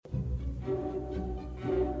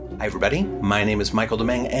Hi everybody, my name is Michael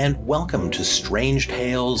Demeng and welcome to Strange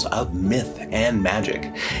Tales of Myth and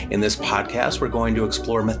Magic. In this podcast, we're going to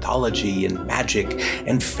explore mythology and magic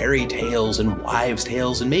and fairy tales and wives'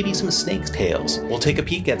 tales and maybe some snakes' tales. We'll take a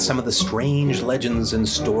peek at some of the strange legends and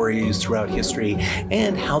stories throughout history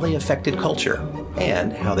and how they affected culture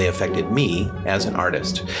and how they affected me as an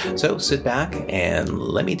artist. So sit back and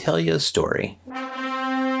let me tell you a story.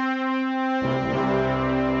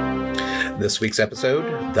 This week's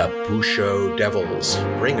episode, the Busho Devils,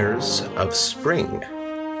 Bringers of Spring.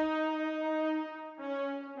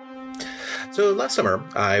 So last summer,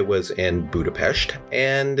 I was in Budapest,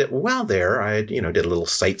 and while there, I did a little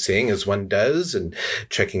sightseeing, as one does, and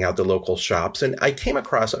checking out the local shops, and I came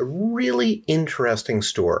across a really interesting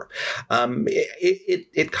store.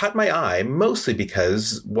 It caught my eye, mostly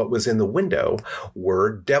because what was in the window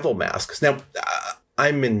were devil masks. Now,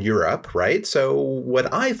 I'm in Europe, right? So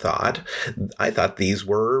what I thought these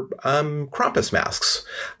were Krampus masks.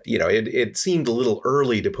 It seemed a little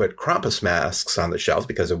early to put Krampus masks on the shelves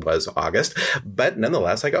because it was August, but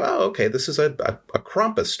nonetheless, I go, oh, okay, this is a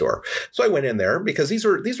Krampus store. So I went in there because these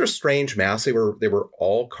were strange masks. They were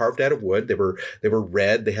all carved out of wood. They were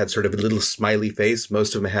red. They had sort of a little smiley face.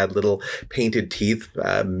 Most of them had little painted teeth,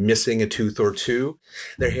 missing a tooth or two.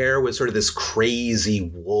 Their hair was sort of this crazy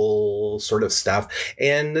wool sort of stuff.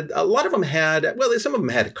 And a lot of them some of them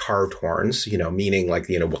had carved horns, meaning like,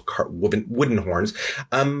 wooden horns.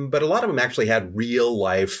 But a lot of them actually had real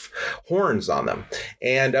life horns on them.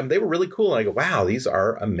 And they were really cool. And I go, wow, these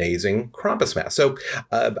are amazing Krampus masks. So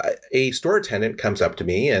a store attendant comes up to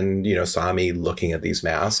me and, saw me looking at these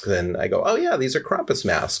masks. And I go, oh, yeah, these are Krampus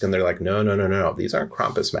masks. And they're like, no, these aren't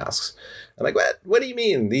Krampus masks. I'm like, what? What do you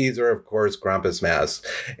mean? These are, of course, Krampus masks.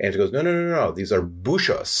 And she goes, no, these are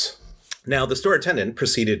Bushos. Now, the store attendant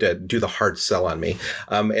proceeded to do the hard sell on me,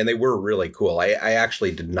 and they were really cool. I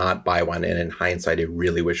actually did not buy one, and in hindsight, I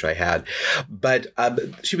really wish I had. But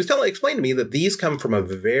she was explaining to me that these come from a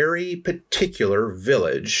very particular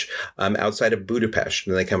village outside of Budapest,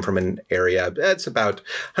 and they come from an area that's about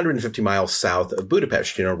 150 miles south of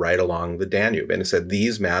Budapest, right along the Danube. And it said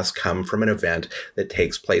these masks come from an event that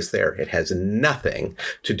takes place there. It has nothing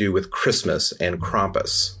to do with Christmas and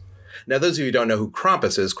Krampus. Now, those of you who don't know who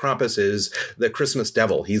Krampus is the Christmas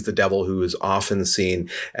devil. He's the devil who is often seen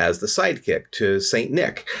as the sidekick to Saint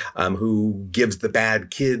Nick, who gives the bad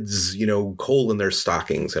kids, coal in their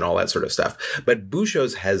stockings and all that sort of stuff. But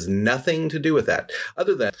Bushos has nothing to do with that,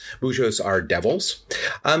 other than Bushos are devils,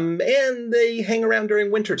 and they hang around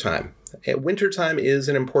during wintertime. Wintertime is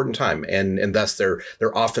an important time, and thus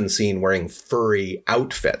they're often seen wearing furry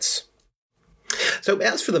outfits. So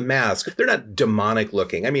as for the mask, they're not demonic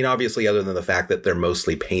looking. I mean, obviously, other than the fact that they're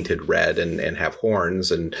mostly painted red and have horns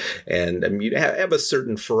and have a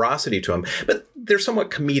certain ferocity to them, but they're somewhat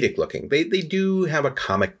comedic looking. They do have a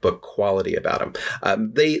comic book quality about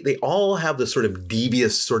them. They all have this sort of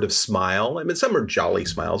devious sort of smile. I mean, some are jolly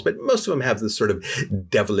smiles, but most of them have this sort of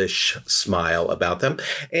devilish smile about them.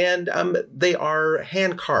 And they are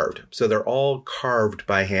hand carved. So they're all carved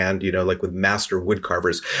by hand, like with master wood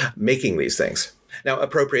carvers making these things. Now,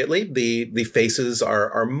 appropriately, the faces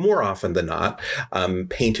are more often than not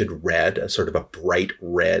painted red, a sort of a bright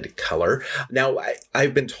red color. Now,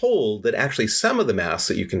 I've been told that actually some of the masks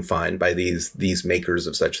that you can find by these makers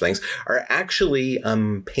of such things are actually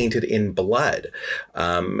painted in blood.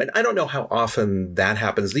 And I don't know how often that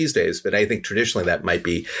happens these days, but I think traditionally that might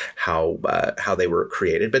be how they were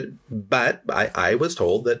created. But I was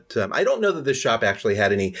told that I don't know that this shop actually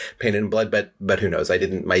had any painted in blood, but who knows? I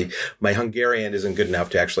didn't. My Hungarian isn't good enough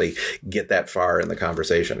to actually get that far in the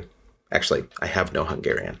conversation. Actually, I have no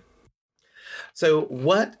Hungarian. So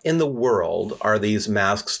what in the world are these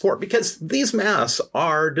masks for? Because these masks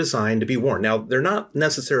are designed to be worn. Now, they're not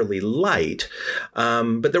necessarily light,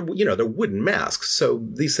 but they're wooden masks. So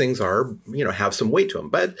these things are, have some weight to them.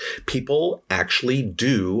 But people actually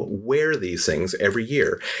do wear these things every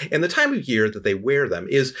year. And the time of year that they wear them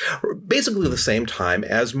is basically the same time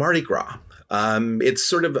as Mardi Gras. It's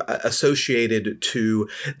sort of associated to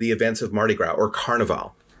the events of Mardi Gras or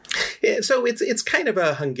Carnival. So it's kind of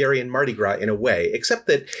a Hungarian Mardi Gras in a way, except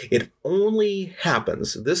that it only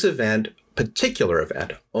happens, this particular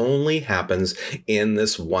event only happens in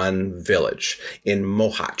this one village, in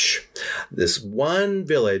Mohacs. This one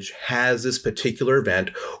village has this particular event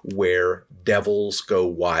where devils go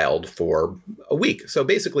wild for a week. So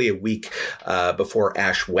basically a week before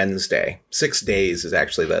Ash Wednesday. 6 days is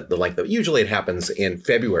actually the length of it. Usually it happens in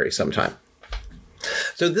February sometime.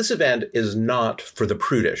 So this event is not for the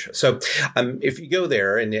prudish. So if you go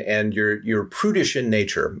there and you're prudish in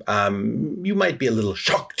nature, you might be a little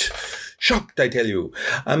shocked Shocked, I tell you,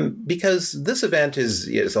 because this event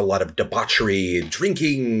is a lot of debauchery,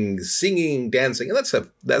 drinking, singing, dancing,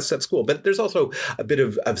 and that's cool. But there's also a bit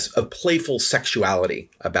of playful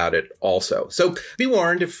sexuality about it also. So be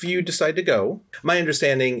warned if you decide to go. My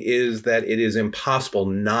understanding is that it is impossible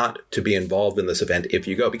not to be involved in this event if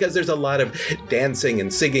you go, because there's a lot of dancing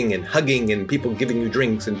and singing and hugging and people giving you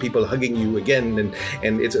drinks and people hugging you again,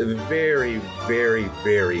 and it's a very, very,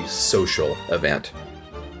 very social event.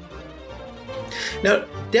 Now,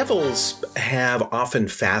 devils have often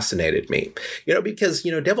fascinated me, because,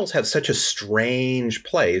 devils have such a strange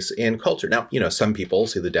place in culture. Now, some people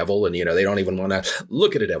see the devil and, they don't even want to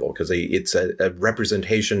look at a devil because it's a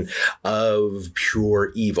representation of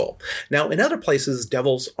pure evil. Now, in other places,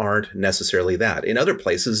 devils aren't necessarily that. In other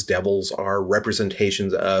places, devils are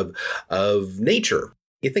representations of nature.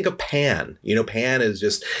 You think of Pan. Pan is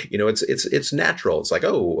just, it's natural. It's like,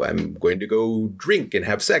 oh, I'm going to go drink and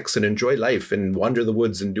have sex and enjoy life and wander the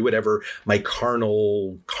woods and do whatever my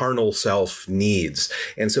carnal self needs.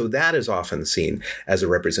 And so that is often seen as a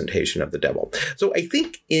representation of the devil. So I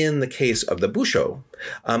think in the case of the Busho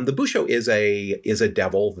is a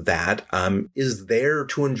devil that is there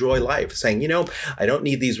to enjoy life, saying, I don't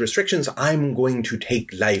need these restrictions. I'm going to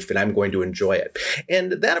take life and I'm going to enjoy it.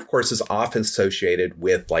 And that, of course, is often associated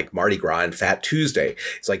with like Mardi Gras and Fat Tuesday.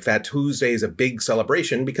 It's like Fat Tuesday is a big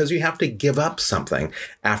celebration because you have to give up something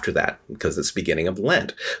after that because it's beginning of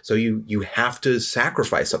Lent. So you have to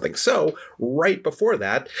sacrifice something. So right before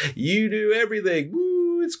that, you do everything.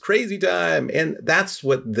 Woo, it's crazy time. And that's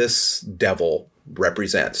what this devil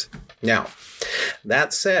represents. Now,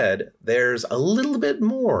 that said, there's a little bit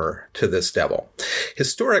more to this devil.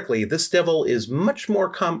 Historically, this devil is much more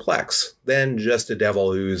complex than just a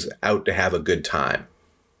devil who's out to have a good time.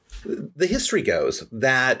 The history goes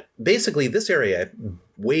that basically this area,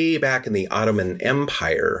 way back in the Ottoman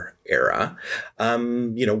Empire era,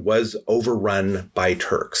 was overrun by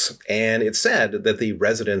Turks. And it's said that the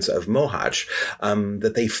residents of Mohacs,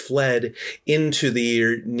 that they fled into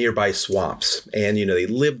the nearby swamps. And, they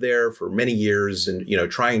lived there for many years and,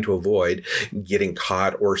 trying to avoid getting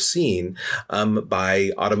caught or seen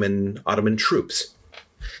by Ottoman troops.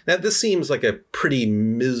 Now, this seems like a pretty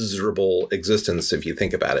miserable existence if you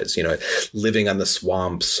think about it. It's, living on the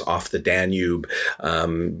swamps off the Danube,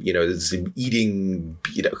 eating,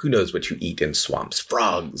 who knows what you eat in swamps?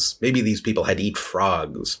 Frogs. Maybe these people had to eat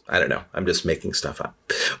frogs. I don't know. I'm just making stuff up.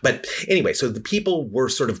 But anyway, so the people were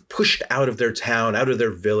sort of pushed out of their town, out of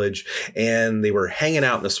their village, and they were hanging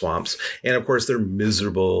out in the swamps. And of course, they're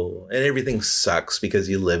miserable and everything sucks because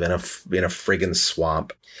you live in a friggin'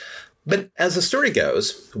 swamp. But as the story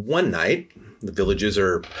goes, one night, the villagers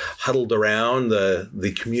are huddled around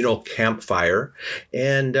the communal campfire,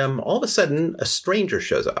 and all of a sudden, a stranger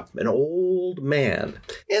shows up, an old man.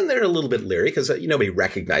 And they're a little bit leery because nobody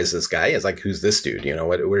recognizes this guy. It's like, who's this dude?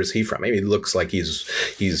 Where's he from? Maybe he looks like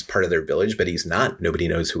he's part of their village, but he's not. Nobody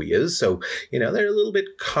knows who he is. So, they're a little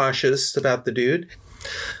bit cautious about the dude.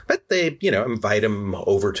 But they, invite him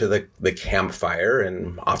over to the campfire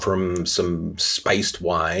and offer him some spiced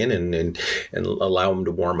wine and allow him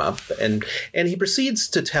to warm up. And he proceeds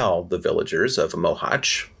to tell the villagers of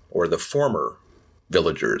Mohacs, or the former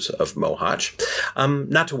villagers of Mohacs,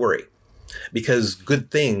 not to worry, because good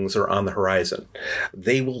things are on the horizon.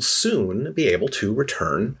 They will soon be able to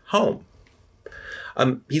return home.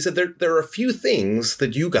 He said there are a few things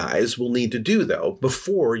that you guys will need to do, though,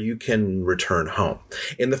 before you can return home.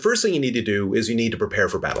 And the first thing you need to do is you need to prepare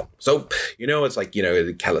for battle. So, it's like,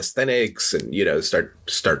 calisthenics and, start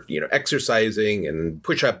exercising and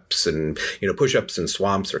push-ups and, push-ups in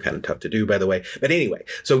swamps are kind of tough to do, by the way. But anyway,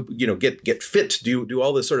 so, get fit, do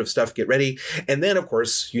all this sort of stuff, get ready. And then, of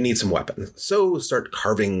course, you need some weapons. So start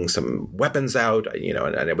carving some weapons out,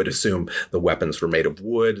 and I would assume the weapons were made of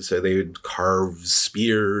wood. So they would carve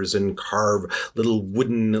spears and carve little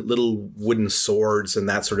wooden swords and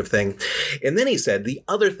that sort of thing. And then he said the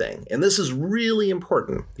other thing, and this is really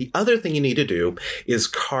important, the other thing you need to do is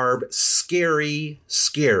carve scary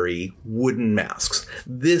wooden masks.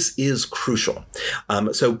 This is crucial.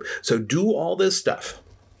 So do all this stuff.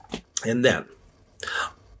 And then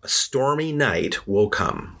a stormy night will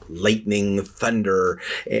come, lightning, thunder.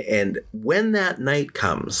 And when that night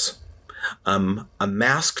comes, a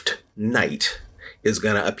masked knight is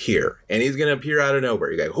going to appear, and he's going to appear out of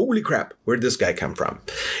nowhere. You go, holy crap, where'd this guy come from?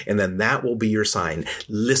 And then that will be your sign.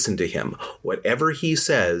 Listen to him. Whatever he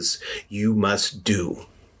says, you must do.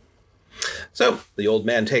 So the old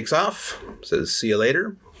man takes off, says, see you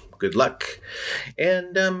later, good luck.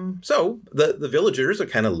 And so the villagers are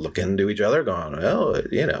kind of looking to each other going, well,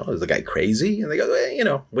 is the guy crazy? And they go,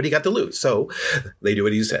 well, what do you got to lose? So they do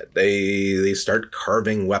what he said. They start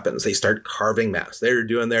carving weapons. They start carving masks. They're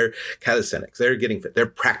doing their calisthenics. They're getting fit. They're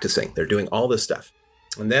practicing. They're doing all this stuff.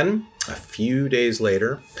 And then a few days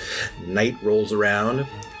later, night rolls around,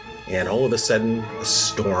 and all of a sudden, a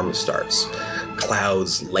storm starts.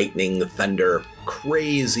 Clouds, lightning, thunder,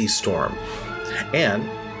 crazy storm. And,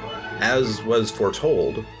 as was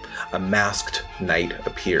foretold, a masked knight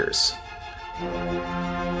appears.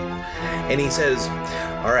 And he says,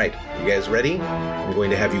 all right, you guys ready? I'm going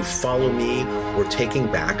to have you follow me. We're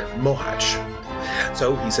taking back Mohács.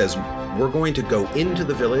 So he says, we're going to go into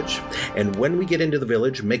the village, and when we get into the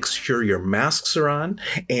village, make sure your masks are on,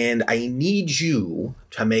 and I need you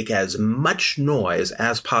to make as much noise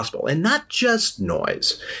as possible. And not just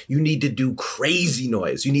noise. You need to do crazy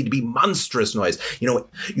noise. You need to be monstrous noise. You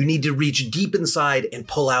need to reach deep inside and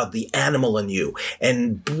pull out the animal in you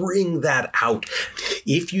and bring that out.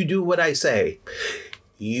 If you do what I say,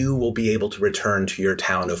 you will be able to return to your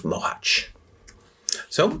town of Mohács.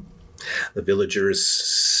 So the villagers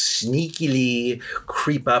sneakily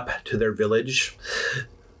creep up to their village.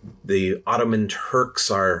 The Ottoman Turks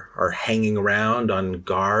are hanging around on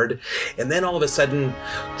guard. And then all of a sudden,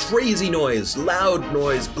 crazy noise, loud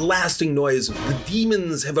noise, blasting noise. The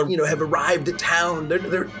demons have arrived at town.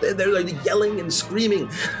 They're like yelling and screaming.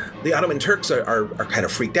 The Ottoman Turks are kind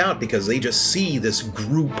of freaked out because they just see this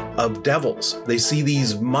group of devils. They see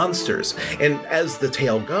these monsters. And as the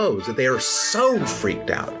tale goes, they are so freaked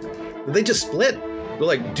out, they just split. They're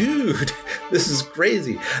like, dude, this is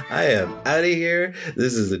crazy. I am out of here.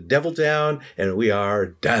 This is the devil town, and we are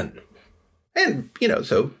done. And,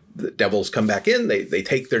 so the devils come back in. They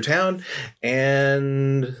take their town,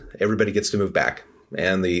 and everybody gets to move back.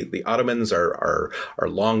 And the Ottomans are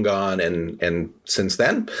long gone, and since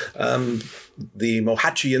then, the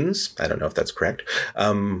Mohácsians, I don't know if that's correct,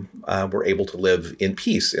 were able to live in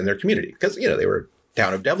peace in their community because, they were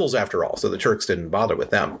town of devils after all, so the Turks didn't bother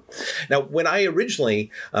with them. Now, when I originally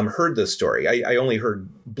heard this story, I only heard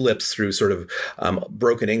blips through sort of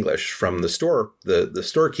broken English from the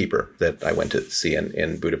storekeeper that I went to see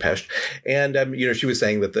in Budapest. And, she was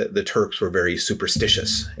saying that the Turks were very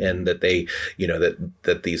superstitious and that they,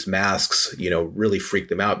 that these masks, really freaked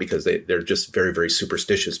them out because they're just very, very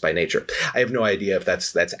superstitious by nature. I have no idea if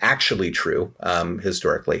that's actually true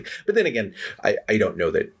historically. But then again, I don't know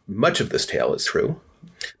that much of this tale is true.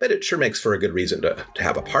 But it sure makes for a good reason to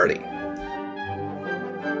have a party.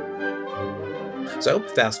 So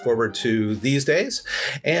fast forward to these days,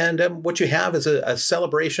 and what you have is a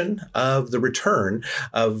celebration of the return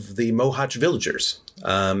of the Mohács villagers.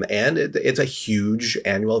 And it's a huge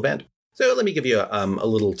annual event. So let me give you a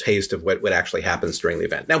little taste of what actually happens during the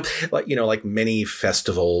event. Now, like many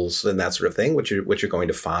festivals and that sort of thing, what you're going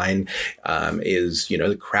to find is,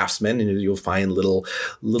 the craftsmen, and you'll find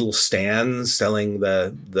little stands selling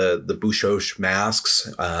the Busosh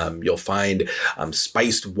masks. You'll find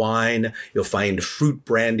spiced wine. You'll find fruit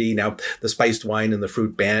brandy. Now, the spiced wine and the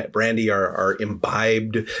fruit brandy are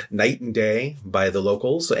imbibed night and day by the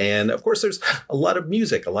locals. And of course, there's a lot of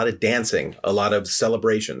music, a lot of dancing, a lot of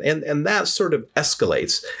celebration. And that sort of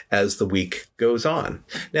escalates as the week goes on.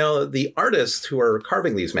 Now, the artists who are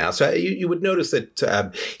carving these masks, you would notice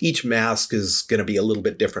that each mask is going to be a little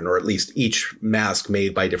bit different, or at least each mask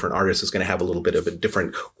made by different artists is going to have a little bit of a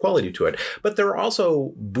different quality to it. But there are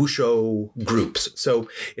also Busho groups. So,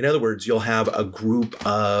 in other words, you'll have a group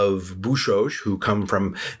of Busosh who come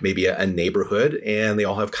from maybe a neighborhood, and they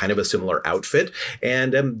all have kind of a similar outfit,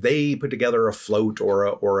 and they put together a float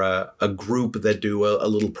or a group that do a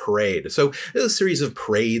little parade. So there's a series of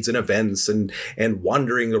parades and events and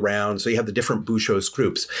wandering around. So you have the different Busosh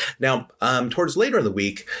groups. Now, towards later in the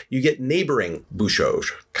week, you get neighboring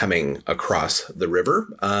Busosh coming across the river.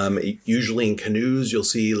 Usually in canoes, you'll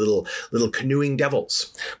see little canoeing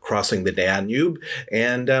devils crossing the Danube.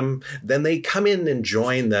 And then they come in and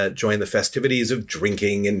join the festivities of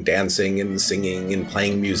drinking and dancing and singing and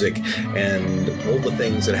playing music and all the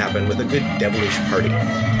things that happen with a good devilish party.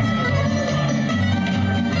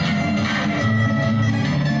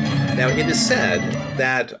 Now, it is said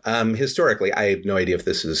that historically, I have no idea if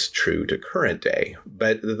this is true to current day,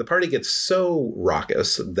 but the party gets so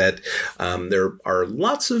raucous that there are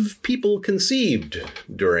lots of people conceived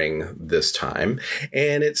during this time.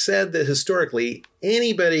 And it's said that historically,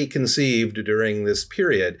 anybody conceived during this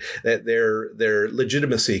period, that their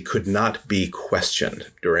legitimacy could not be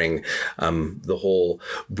questioned during the whole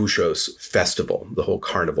Busosh festival, the whole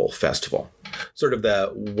carnival festival. sort of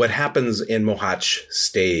the what happens in Moháč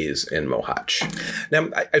stays in Moháč. Now,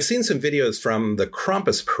 I've seen some videos from the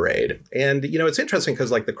Krampus Parade, and, it's interesting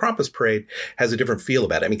because, like, the Krampus Parade has a different feel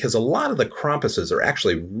about it. I mean, because a lot of the Krampuses are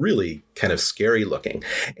actually really kind of scary looking.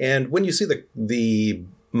 And when you see the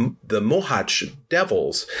Moháč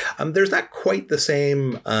devils, there's not quite the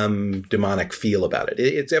same demonic feel about it.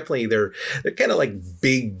 It's definitely, they're kind of like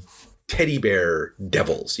big teddy bear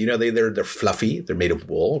devils. They're fluffy. They're made of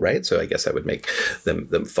wool, right? So I guess that would make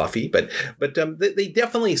them fluffy. But they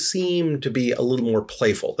definitely seem to be a little more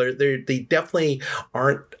playful. They definitely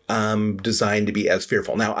aren't designed to be as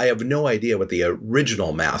fearful. Now, I have no idea what the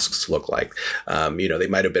original masks look like. They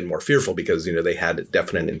might have been more fearful because they had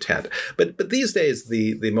definite intent. But these days,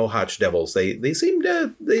 the Moháč devils, they seem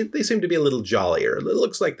to be a little jollier. It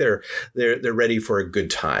looks like they're ready for a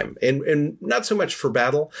good time, and not so much for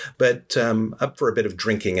battle, but up for a bit of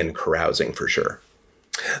drinking and carousing for sure.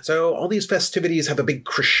 So all these festivities have a big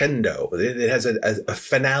crescendo. It has a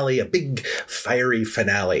finale, a big fiery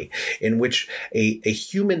finale, in which a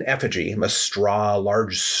human effigy, a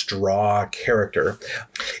large straw character,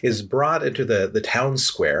 is brought into the town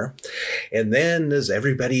square. And then as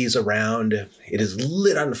everybody's around, it is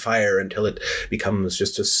lit on fire until it becomes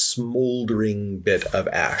just a smoldering bit of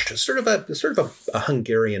ash. Sort of a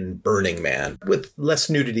Hungarian Burning Man with less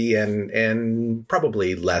nudity and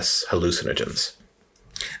probably less hallucinogens.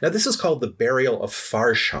 Now, this is called the Burial of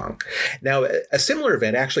Farsang. Now, a similar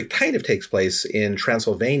event actually kind of takes place in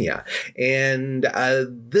Transylvania. And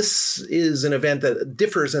this is an event that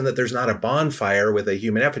differs in that there's not a bonfire with a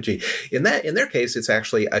human effigy. In their case, it's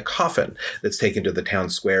actually a coffin that's taken to the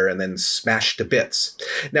town square and then smashed to bits.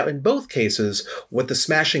 Now, in both cases, what the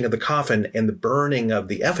smashing of the coffin and the burning of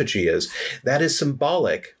the effigy is, that is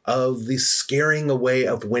symbolic of the scaring away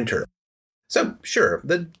of winter. So, sure,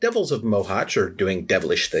 the devils of Moháč are doing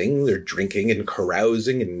devilish things. They're drinking and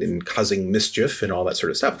carousing and causing mischief and all that sort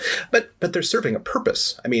of stuff. But they're serving a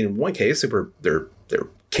purpose. I mean, in one case, they're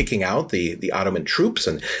kicking out the Ottoman troops,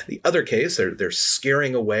 and the other case, they're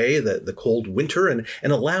scaring away the cold winter and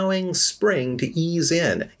allowing spring to ease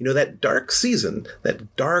in. That dark season,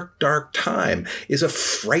 that dark time is a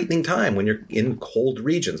frightening time when you're in cold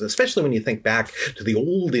regions, especially when you think back to the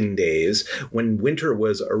olden days when winter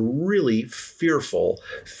was a really fearful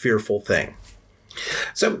thing.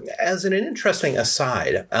 So, as an interesting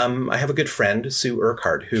aside, I have a good friend, Sue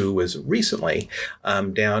Urquhart, who was recently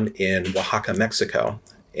down in Oaxaca, Mexico.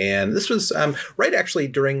 And this was right actually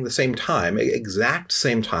during the same time, exact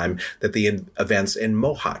same time that the events in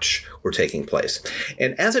Moháč were taking place.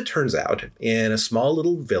 And as it turns out, in a small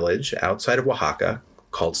little village outside of Oaxaca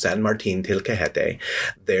called San Martín Tilquejete,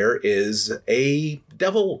 there is a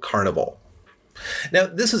devil carnival. Now,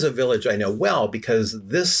 this is a village I know well because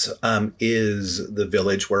this is the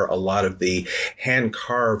village where a lot of the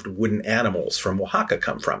hand-carved wooden animals from Oaxaca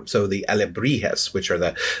come from. So the alebrijes, which are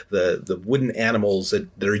the wooden animals that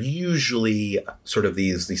are usually sort of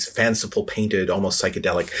these fanciful painted, almost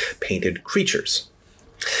psychedelic painted creatures.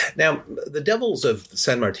 Now, the devils of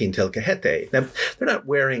San Martín Tilquejete, now, they're not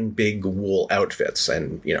wearing big wool outfits.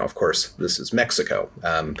 And, of course, this is Mexico.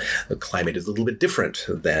 The climate is a little bit different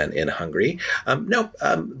than in Hungary.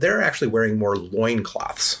 They're actually wearing more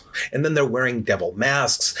loincloths. And then they're wearing devil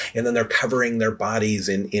masks. And then they're covering their bodies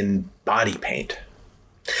in body paint.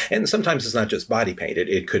 And sometimes it's not just body paint.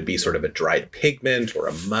 It could be sort of a dried pigment or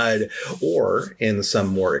a mud, or in some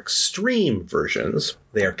more extreme versions,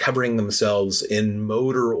 they are covering themselves in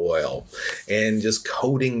motor oil and just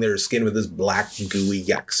coating their skin with this black gooey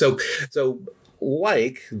yuck. So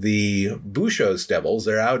like the Bušos devils,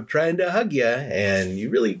 they're out trying to hug you, and you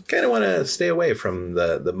really kind of want to stay away from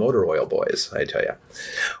the motor oil boys, I tell you.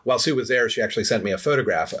 While Sue was there, she actually sent me a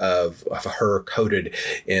photograph of her coated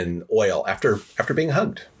in oil after being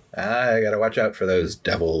hugged. I got to watch out for those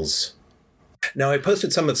devils. Now, I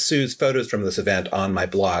posted some of Sue's photos from this event on my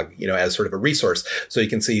blog, as sort of a resource, so you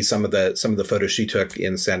can see some of the photos she took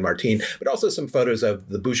in San Martín, but also some photos of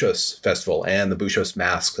the Bušos festival and the Bušos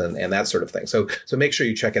masks and that sort of thing. So make sure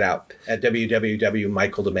you check it out at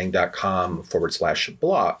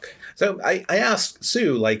www.michaeldomingue.com/blog. So I asked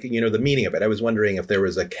Sue, the meaning of it. I was wondering if there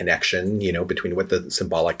was a connection, between what the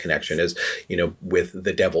symbolic connection is, with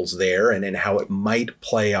the devils there and how it might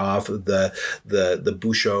play off the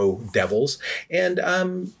Bušo devils. And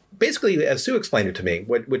basically, as Sue explained it to me,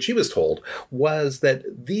 what she was told was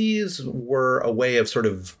that these were a way of sort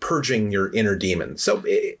of purging your inner demons. So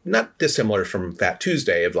not dissimilar from Fat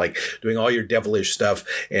Tuesday of like doing all your devilish stuff,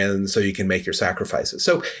 and so you can make your sacrifices.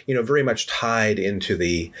 So, very much tied into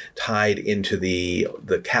the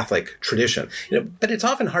Catholic tradition. But it's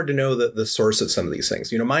often hard to know the source of some of these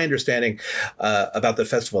things. My understanding about the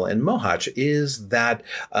festival in Mohács is that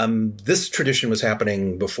this tradition was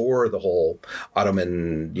happening before the whole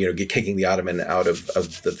Ottoman, kicking the Ottoman out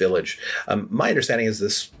of the village. My understanding is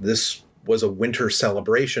this was a winter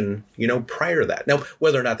celebration, prior to that. Now,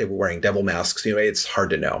 whether or not they were wearing devil masks, it's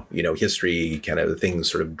hard to know. History kind of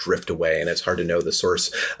things sort of drift away, and it's hard to know the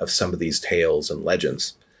source of some of these tales and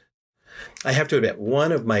legends. I have to admit,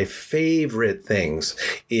 one of my favorite things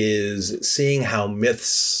is seeing how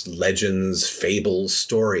myths, legends, fables,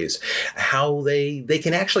 stories, how they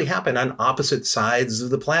can actually happen on opposite sides of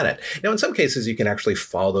the planet. Now, in some cases, you can actually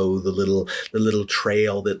follow the little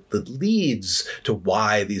trail that leads to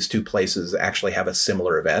why these two places actually have a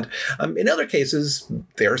similar event. In other cases,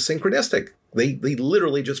 they're synchronistic. They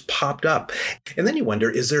literally just popped up. And then you wonder,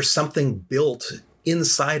 is there something built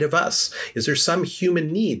inside of us? Is there some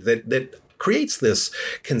human need that creates this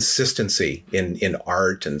consistency in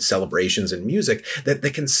art and celebrations and music that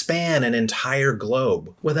can span an entire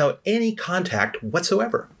globe without any contact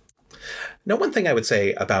whatsoever? Now, one thing I would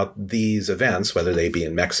say about these events, whether they be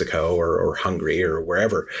in Mexico or Hungary or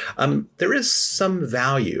wherever, there is some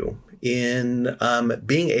value in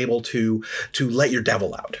being able to let your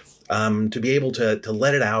devil out. To be able to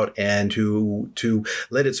let it out and to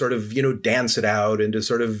let it sort of, dance it out and to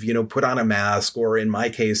sort of, put on a mask, or in my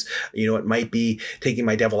case, it might be taking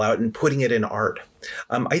my devil out and putting it in art.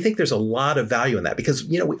 I think there's a lot of value in that because,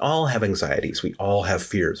 we all have anxieties. We all have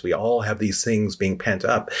fears. We all have these things being pent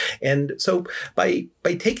up. And so by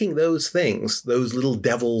taking those things, those little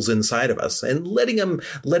devils inside of us, and letting them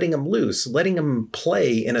loose, letting them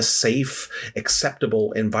play in a safe,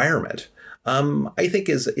 acceptable environment, I think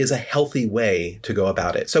is a healthy way to go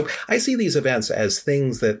about it. So I see these events as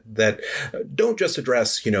things that don't just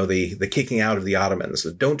address, the kicking out of the Ottomans,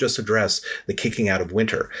 that don't just address the kicking out of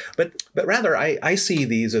winter, but rather I see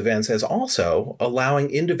these events as also allowing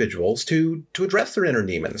individuals to address their inner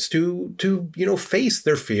demons, to face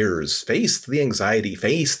their fears, face the anxiety,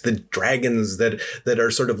 face the dragons that are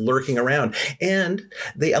sort of lurking around. And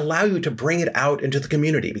they allow you to bring it out into the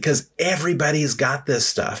community because everybody's got this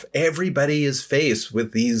stuff. Everybody is faced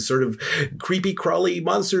with these sort of creepy, crawly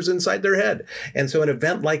monsters inside their head. And so an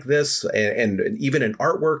event like this, and even an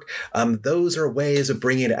artwork, those are ways of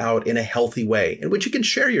bringing it out in a healthy way in which you can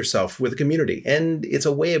share yourself with the community. And it's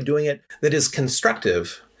a way of doing it that is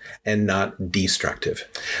constructive and not destructive.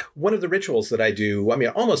 One of the rituals that I do,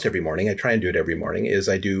 almost every morning, I try and do it every morning, is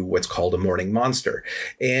I do what's called a morning monster.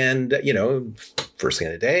 And, first thing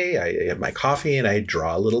of the day, I have my coffee and I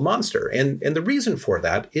draw a little monster. And the reason for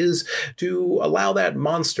that is to allow that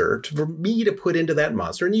monster, for me to put into that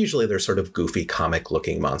monster, and usually they're sort of goofy,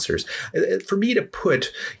 comic-looking monsters, for me to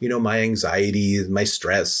put, my anxiety, my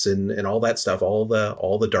stress, and all that stuff, all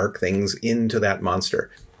the dark things into that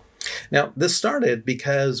monster. Now, this started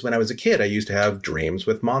because when I was a kid, I used to have dreams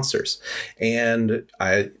with monsters. And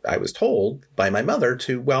I was told by my mother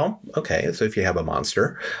to, so if you have a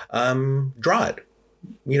monster, draw it.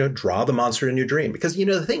 Draw the monster in your dream. Because,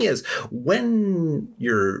 the thing is, when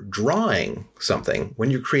you're drawing something,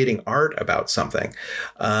 when you're creating art about something,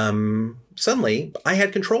 suddenly I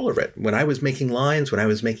had control over it. When I was making lines, when I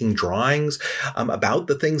was making drawings about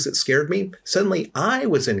the things that scared me, suddenly I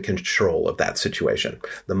was in control of that situation.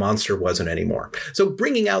 The monster wasn't anymore. So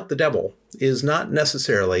bringing out the devil is not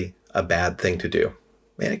necessarily a bad thing to do.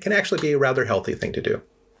 And it can actually be a rather healthy thing to do.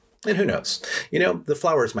 And who knows? The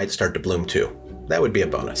flowers might start to bloom too. That would be a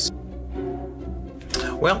bonus.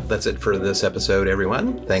 Well, that's it for this episode,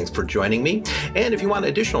 everyone. Thanks for joining me. And if you want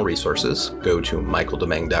additional resources, go to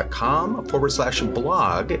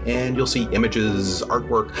michaeldomingue.com/blog, and you'll see images,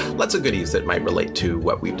 artwork, lots of goodies that might relate to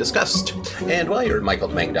what we've discussed. And while you're at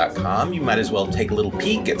michaeldomingue.com, you might as well take a little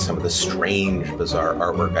peek at some of the strange, bizarre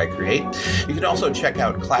artwork I create. You can also check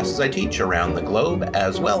out classes I teach around the globe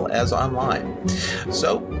as well as online.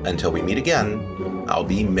 So, until we meet again, I'll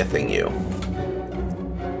be mything you.